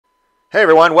Hey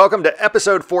everyone, welcome to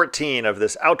episode 14 of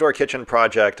this outdoor kitchen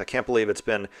project. I can't believe it's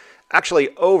been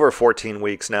actually over 14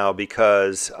 weeks now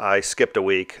because I skipped a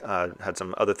week, had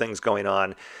some other things going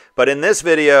on. But in this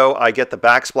video, I get the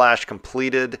backsplash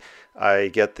completed. I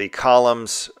get the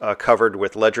columns covered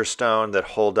with ledger stone that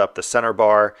hold up the center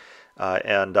bar,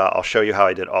 and I'll show you how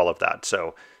I did all of that.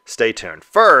 So stay tuned.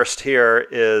 First, here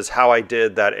is how I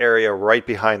did that area right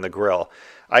behind the grill.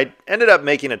 I ended up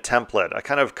making a template. I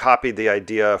kind of copied the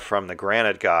idea from the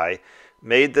granite guy,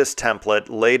 made this template,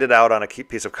 laid it out on a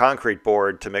piece of concrete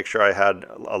board to make sure I had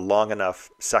a long enough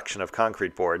section of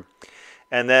concrete board,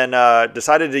 and then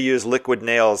decided to use liquid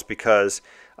nails because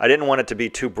I didn't want it to be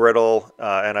too brittle,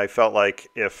 and I felt like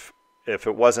if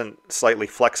it wasn't slightly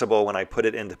flexible when I put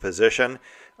it into position,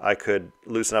 I could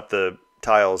loosen up the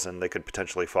tiles and they could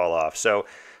potentially fall off. So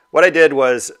what I did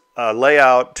was lay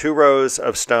out 2 rows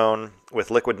of stone with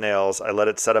liquid nails. I let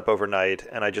it set up overnight,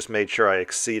 and I just made sure I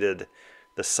exceeded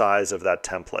the size of that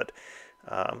template.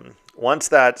 Once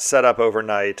that set up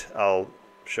overnight, I'll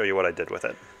show you what I did with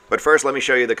it. But first, let me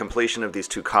show you the completion of these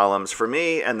 2 columns. For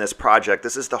me and this project,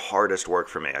 this is the hardest work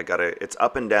for me. It's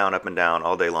up and down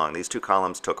all day long. These 2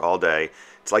 columns took all day.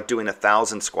 It's like doing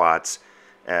 1,000 squats.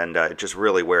 And it just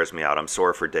really wears me out. I'm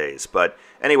sore for days. But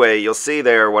anyway, you'll see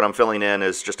there what I'm filling in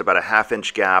is just about a 1/2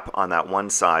 inch gap on that one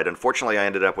side. Unfortunately, I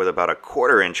ended up with about a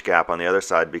 1/4 inch gap on the other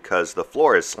side because the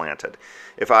floor is slanted.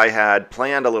 If I had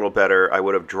planned a little better, I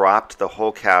would have dropped the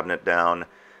whole cabinet down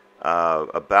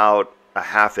about a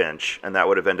 1/2 inch, and that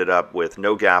would have ended up with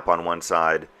no gap on one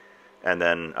side and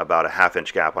then about a 1/2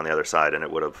 inch gap on the other side, and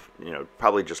it would have,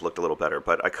 probably just looked a little better.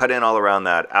 But I cut in all around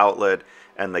that outlet,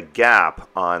 and the gap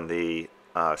on the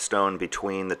stone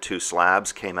between the 2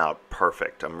 slabs came out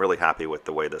perfect. I'm really happy with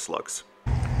the way this looks.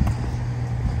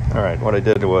 All right, what I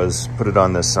did was put it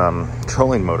on this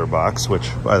trolling motor box,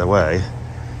 which, by the way,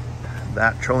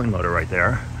 that trolling motor right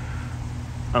there,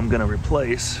 I'm gonna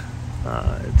replace.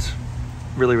 It's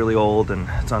really, really old and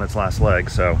it's on its last leg,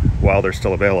 so while they're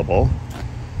still available,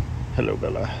 hello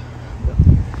Bella,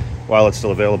 while it's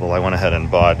still available, I went ahead and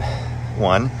bought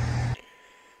one.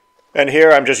 And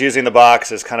here I'm just using the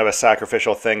box as kind of a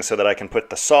sacrificial thing so that I can put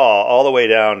the saw all the way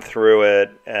down through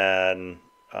it and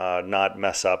not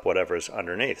mess up whatever's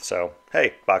underneath. So,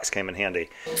 hey, box came in handy.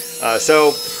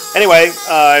 So anyway,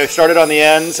 I started on the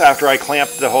ends after I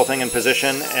clamped the whole thing in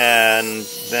position and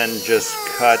then just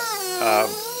cut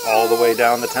all the way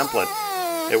down the template.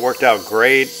 It worked out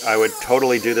great. I would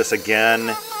totally do this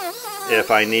again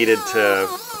if I needed to,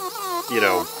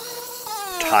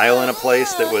 tile in a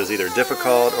place that was either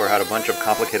difficult or had a bunch of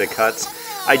complicated cuts.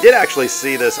 I did actually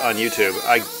see this on YouTube.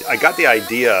 I got the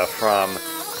idea from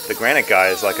the granite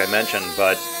guys, like I mentioned,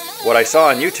 but what I saw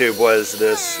on YouTube was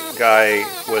this guy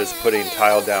was putting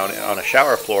tile down on a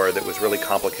shower floor that was really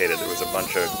complicated. There was a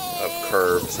bunch of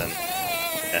curves and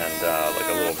like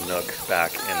a little nook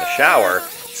back in the shower.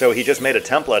 So he just made a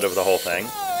template of the whole thing,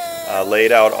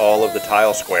 laid out all of the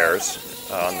tile squares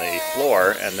on the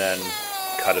floor, and then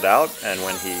cut it out, and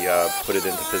when he put it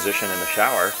into position in the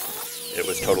shower, it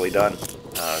was totally done.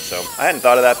 So I hadn't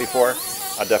thought of that before.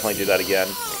 I'll definitely do that again.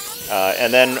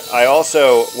 And then I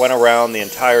also went around the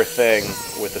entire thing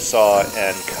with the saw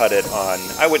and cut it on,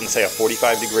 I wouldn't say a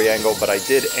 45-degree angle, but I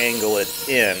did angle it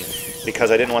in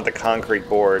because I didn't want the concrete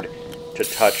board to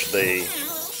touch the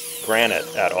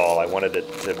granite at all. I wanted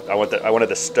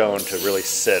the stone to really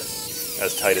sit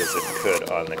as tight as it could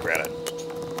on the granite.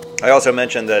 I also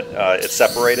mentioned that it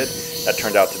separated. That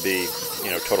turned out to be,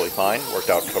 totally fine. Worked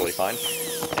out totally fine.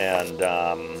 And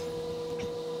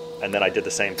then I did the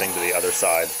same thing to the other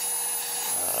side.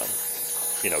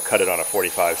 Cut it on a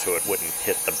 45 so it wouldn't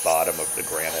hit the bottom of the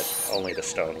granite. Only the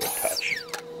stone would touch.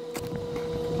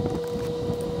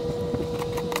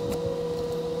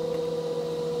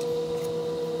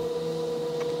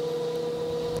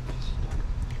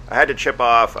 I had to chip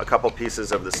off a couple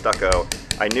pieces of the stucco.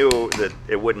 I knew that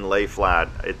it wouldn't lay flat.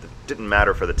 It didn't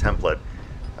matter for the template.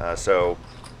 So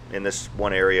in this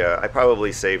one area, I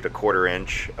probably saved a 1/4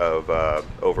 inch of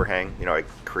overhang. I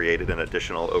created an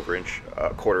additional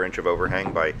 1/4 inch of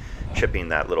overhang by chipping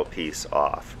that little piece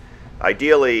off.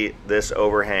 Ideally, this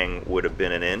overhang would have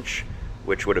been 1 inch,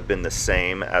 which would have been the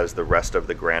same as the rest of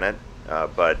the granite,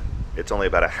 but it's only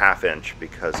about a 1/2 inch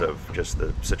because of just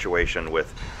the situation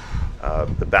with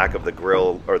the back of the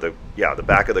grill, or the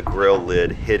back of the grill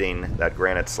lid hitting that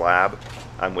granite slab.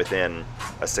 I'm within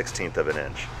a 1/16 of an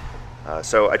inch.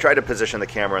 So I tried to position the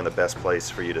camera in the best place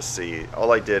for you to see.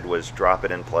 All I did was drop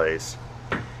it in place,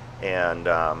 and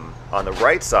on the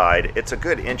right side, it's a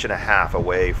good 1.5 inches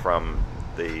away from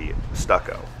the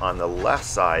stucco. On the left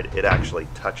side, it actually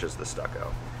touches the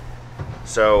stucco.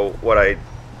 So what I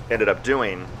ended up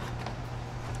doing,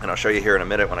 and I'll show you here in a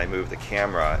minute when I move the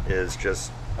camera, is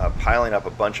just piling up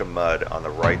a bunch of mud on the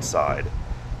right side,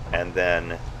 and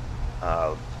then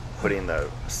putting the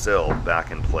sill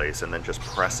back in place, and then just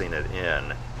pressing it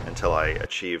in until I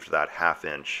achieved that 1/2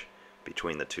 inch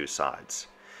between the two sides.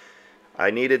 I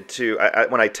needed to,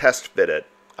 when I test fit it,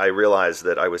 I realized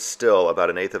that I was still about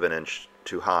 1/8 of an inch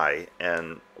too high,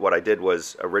 and what I did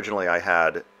was, originally I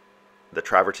had the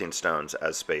travertine stones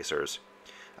as spacers.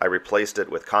 I replaced it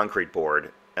with concrete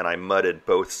board, and I mudded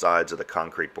both sides of the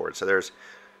concrete board. So there's,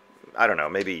 I don't know,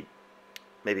 maybe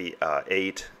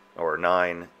 8 or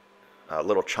 9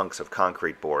 little chunks of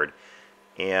concrete board,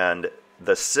 and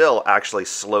the sill actually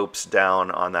slopes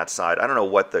down on that side. I don't know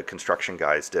what the construction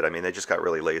guys did. I mean, they just got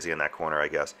really lazy in that corner, I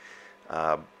guess.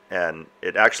 And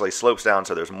it actually slopes down,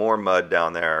 so there's more mud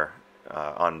down there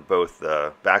on both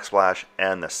the backsplash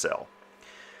and the sill.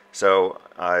 So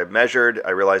I measured,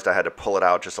 I realized I had to pull it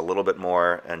out just a little bit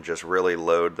more and just really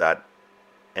load that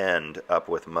end up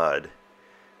with mud.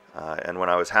 And when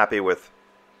I was happy with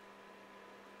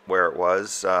where it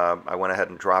was, I went ahead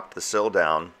and dropped the sill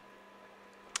down,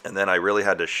 and then I really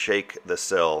had to shake the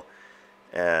sill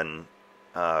and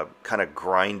kind of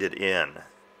grind it in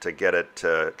to get it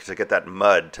to get that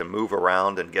mud to move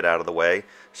around and get out of the way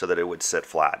so that it would sit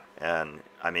flat. And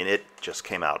I mean, it just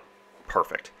came out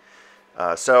perfect.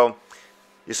 So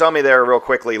you saw me there real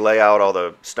quickly lay out all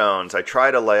the stones. I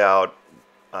try to lay out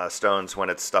stones when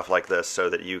it's stuff like this so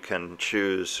that you can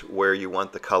choose where you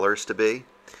want the colors to be.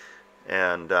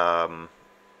 And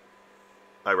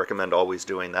I recommend always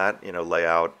doing that, you know, lay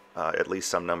out at least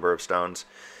some number of stones.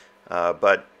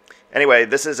 But anyway,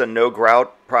 this is a no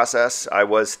grout process. I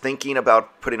was thinking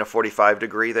about putting a 45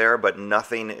 degree there, but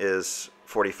nothing is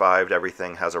 45.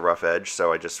 Everything has a rough edge,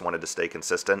 so I just wanted to stay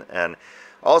consistent. And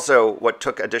also, what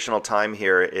took additional time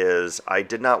here is I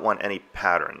did not want any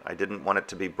pattern. I didn't want it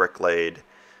to be brick laid.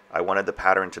 I wanted the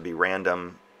pattern to be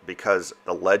random because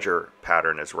the ledger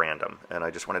pattern is random, and I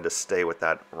just wanted to stay with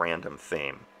that random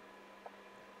theme.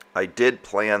 I did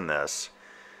plan this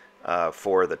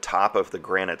for the top of the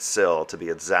granite sill to be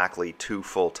exactly 2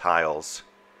 full tiles,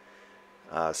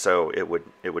 so it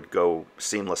would go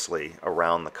seamlessly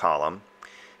around the column.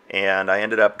 And I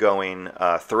ended up going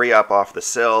 3 up off the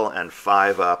sill and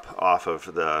 5 up off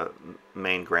of the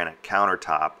main granite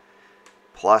countertop,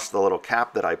 plus the little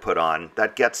cap that I put on.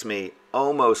 That gets me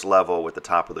almost level with the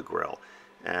top of the grill.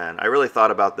 And I really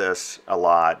thought about this a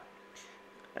lot.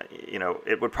 You know,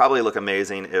 it would probably look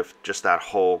amazing if just that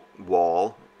whole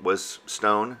wall was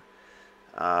stone,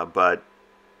 but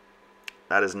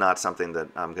that is not something that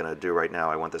I'm going to do right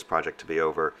now. I want this project to be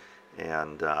over,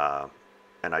 and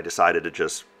I decided to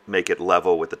just make it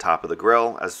level with the top of the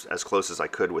grill as close as I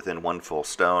could within 1 full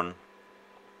stone,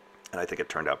 and I think it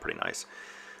turned out pretty nice.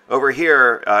 Over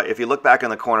here, if you look back in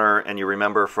the corner and you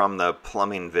remember from the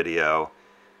plumbing video,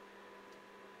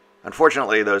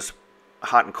 unfortunately those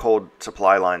hot and cold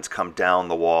supply lines come down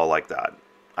the wall like that.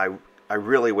 I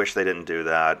really wish they didn't do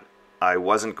that. I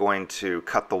wasn't going to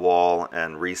cut the wall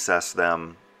and recess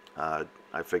them. I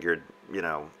figured, you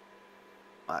know,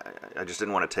 I just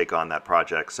didn't want to take on that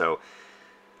project. So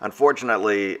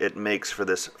unfortunately, it makes for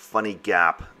this funny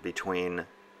gap between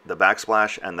the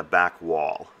backsplash and the back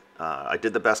wall. I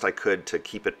did the best I could to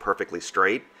keep it perfectly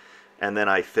straight, and then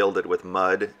I filled it with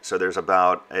mud. So there's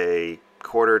about a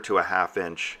 1/4 to a 1/2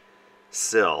 inch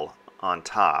sill on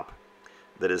top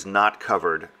that is not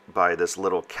covered by this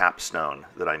little capstone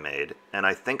that I made. And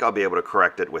I think I'll be able to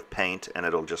correct it with paint and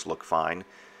it'll just look fine.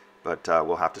 But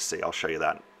we'll have to see. I'll show you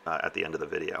that at the end of the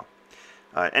video.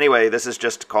 Anyway, this is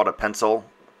just called a pencil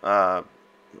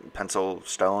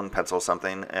stone, pencil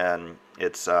something, and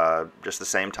it's just the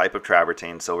same type of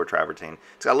travertine, silver travertine.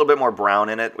 It's got a little bit more brown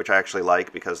in it, which I actually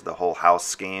like because the whole house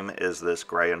scheme is this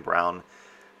gray and brown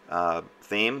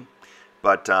theme.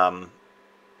 But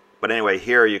anyway,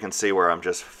 here you can see where I'm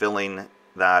just filling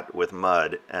that with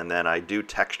mud, and then I do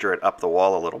texture it up the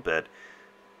wall a little bit,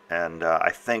 and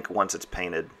I think once it's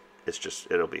painted,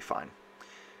 it'll be fine.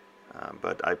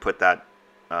 But I put that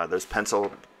those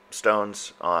pencil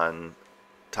stones on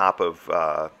top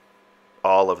of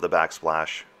all of the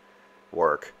backsplash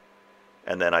work,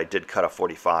 and then I did cut a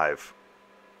 45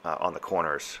 on the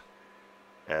corners,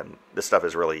 and this stuff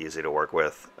is really easy to work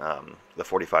with. The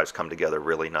 45s come together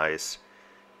really nice,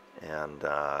 and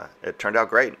it turned out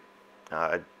great.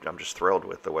 I'm just thrilled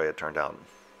with the way it turned out.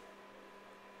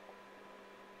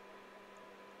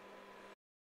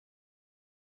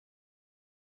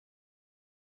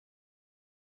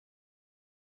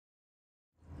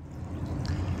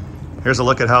 Here's a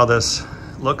look at how this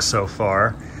looks so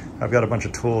far. I've got a bunch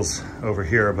of tools over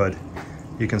here, but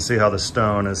you can see how the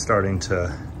stone is starting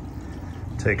to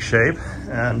take shape.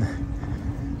 And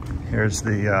here's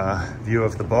the view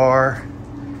of the bar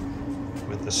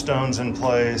with the stones in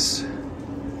place.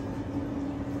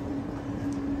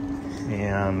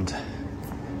 And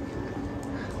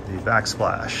the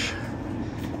backsplash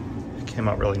came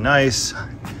out really nice.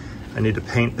 I need to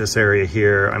paint this area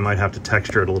here. I might have to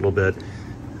texture it a little bit,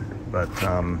 but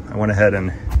I went ahead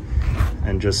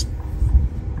and just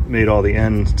made all the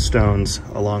end stones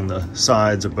along the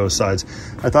sides of both sides.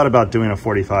 I thought about doing a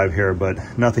 45 here,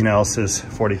 but nothing else is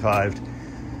 45'd.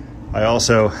 I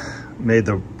also made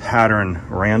the pattern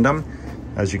random,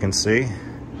 as you can see,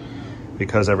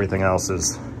 because everything else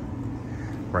is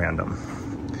random.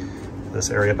 This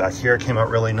area back here came out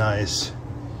really nice.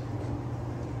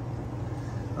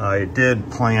 I did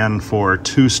plan for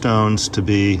 2 stones to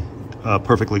be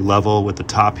perfectly level with the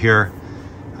top here.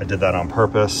 I did that on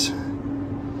purpose.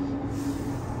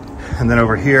 And then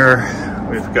over here,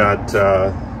 we've got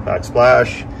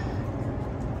backsplash.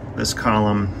 This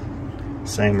column,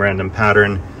 same random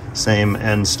pattern, same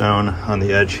end stone on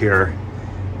the edge here.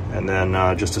 And then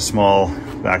just a small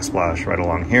backsplash right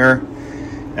along here.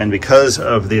 And because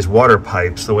of these water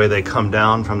pipes, the way they come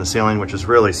down from the ceiling, which is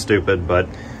really stupid, but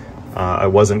I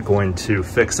wasn't going to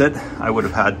fix it. I would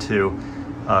have had to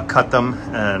cut them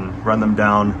and run them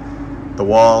down the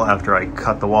wall after I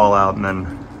cut the wall out and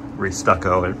then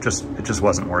re-stucco. It just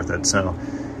wasn't worth it. So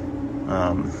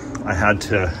I had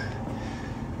to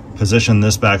position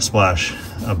this backsplash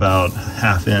about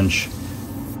 1/2 inch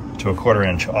to a 1/4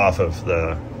 inch off of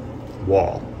the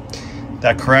wall.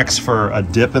 That corrects for a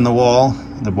dip in the wall.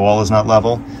 The wall is not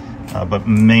level, but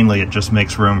mainly it just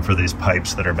makes room for these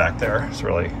pipes that are back there. It's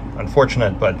really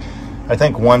unfortunate, but I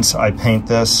think once I paint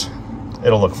this,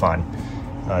 it'll look fine.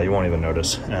 You won't even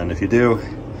notice. And if you do,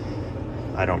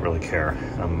 I don't really care.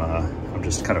 I'm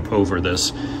just kind of over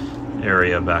this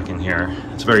area back in here.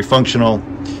 It's very functional.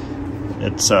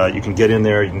 It's you can get in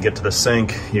there, you can get to the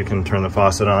sink, you can turn the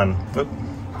faucet on. Oop,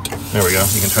 there we go.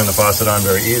 You can turn the faucet on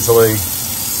very easily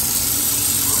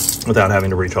without having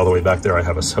to reach all the way back there. I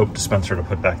have a soap dispenser to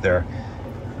put back there,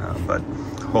 but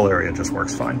the whole area just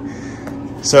works fine.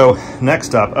 So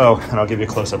next up, oh, and I'll give you a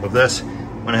close-up of this.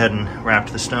 Went ahead and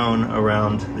wrapped the stone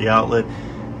around the outlet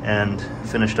and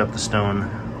finished up the stone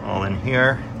all in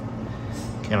here.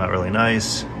 Came out really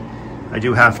nice. I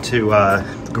do have to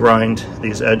grind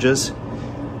these edges.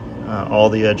 All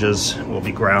the edges will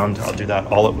be ground. I'll do that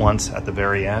all at once at the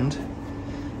very end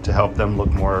to help them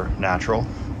look more natural.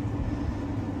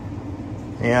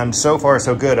 And so far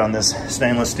so good on this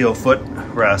stainless steel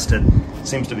footrest. It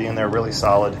seems to be in there really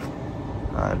solid.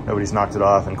 Nobody's knocked it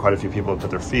off, and quite a few people have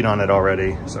put their feet on it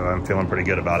already, so I'm feeling pretty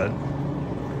good about it.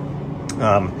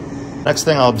 Next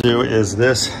thing I'll do is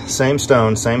this same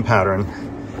stone, same pattern,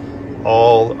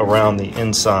 all around the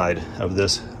inside of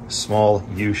this small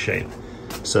U shape.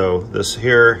 So this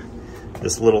here,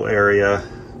 this little area,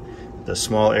 the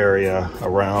small area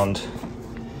around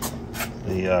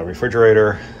the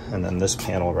refrigerator, and then this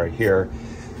panel right here.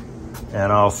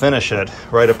 And I'll finish it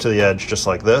right up to the edge just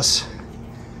like this.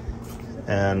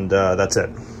 And that's it.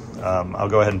 I'll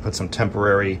go ahead and put some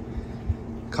temporary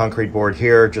concrete board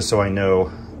here just so I know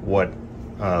what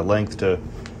length to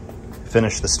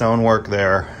finish the stonework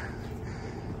there.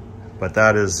 But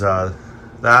that is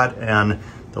that, and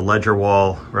the ledger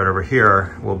wall right over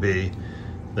here will be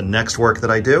the next work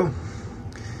that I do.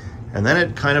 And then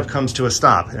it kind of comes to a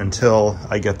stop until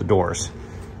I get the doors,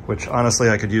 which honestly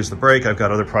I could use the break. I've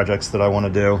got other projects that I want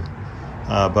to do,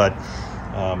 but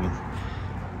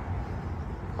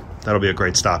that'll be a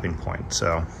great stopping point.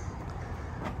 So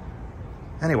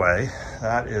anyway,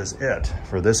 that is it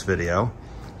for this video.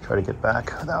 Try to get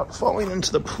back without falling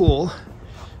into the pool.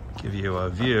 Give you a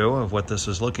view of what this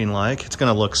is looking like. It's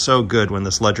gonna look so good when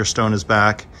this ledger stone is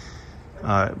back.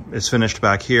 It's finished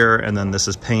back here, and then this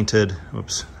is painted.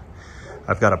 Oops.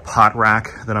 I've got a pot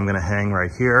rack that I'm gonna hang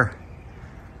right here.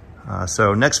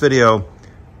 So next video,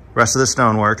 rest of the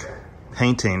stonework,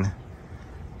 painting,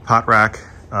 pot rack,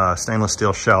 stainless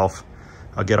steel shelf.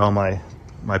 I'll get all my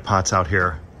pots out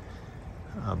here.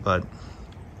 But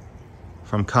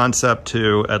from concept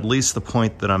to at least the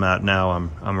point that I'm at now,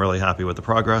 I'm really happy with the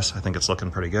progress. I think it's looking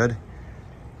pretty good.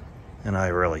 And I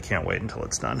really can't wait until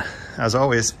it's done. As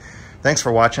always, thanks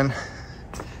for watching.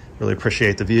 Really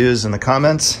appreciate the views and the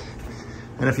comments.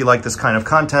 And if you like this kind of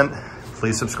content,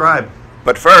 please subscribe.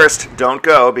 But first, don't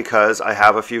go, because I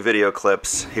have a few video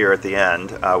clips here at the end.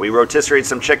 We rotisseried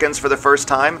some chickens for the first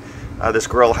time. This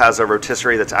grill has a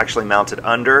rotisserie that's actually mounted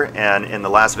under, and in the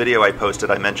last video I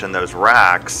posted I mentioned those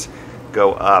racks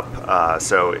go up.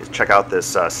 So check out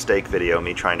this steak video,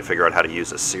 me trying to figure out how to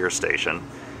use a sear station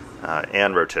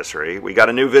and rotisserie. We got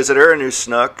a new visitor, a new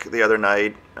Snook the other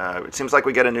night. It seems like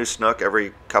we get a new Snook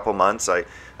every couple months. I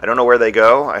don't know where they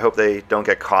go. I hope they don't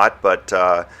get caught, but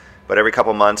every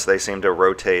couple months they seem to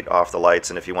rotate off the lights.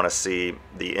 And if you want to see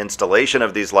the installation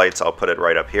of these lights, I'll put it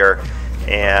right up here.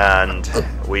 And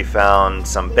we found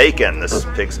some bacon. This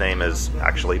pig's name is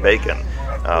actually Bacon,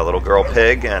 a little girl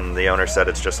pig, and the owner said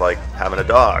it's just like having a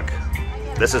dog.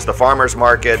 This is the farmer's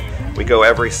market. We go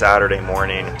every Saturday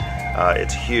morning.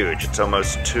 It's huge. It's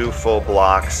almost 2 full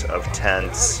blocks of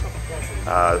tents.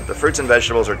 The fruits and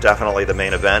vegetables are definitely the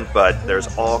main event, but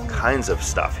there's all kinds of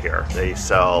stuff here. They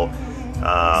sell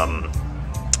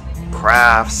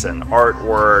crafts and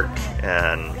artwork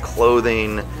and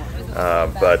clothing,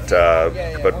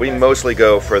 but we mostly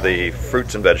go for the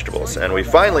fruits and vegetables, and we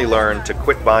finally learned to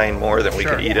quit buying more than we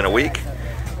can eat in a week.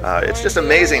 It's just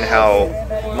amazing how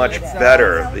much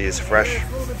better these fresh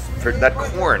fruit. That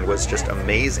corn was just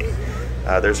amazing.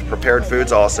 There's prepared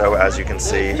foods also, as you can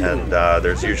see, and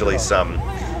there's usually some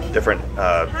different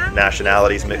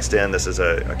nationalities mixed in. This is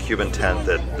a Cuban tent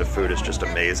that the food is just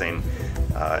amazing.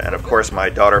 And of course my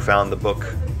daughter found the book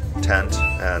tent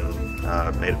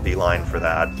and made a beeline for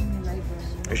that.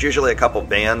 There's usually a couple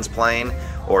bands playing,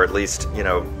 or at least, you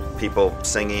know, people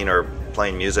singing or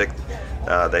playing music.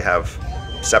 They have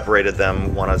separated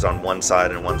them. One is on one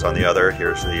side and one's on the other.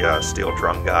 Here's the steel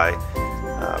drum guy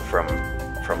from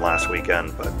last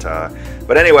weekend.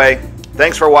 But anyway,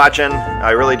 thanks for watching.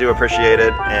 I really do appreciate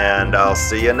it, and I'll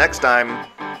see you next time.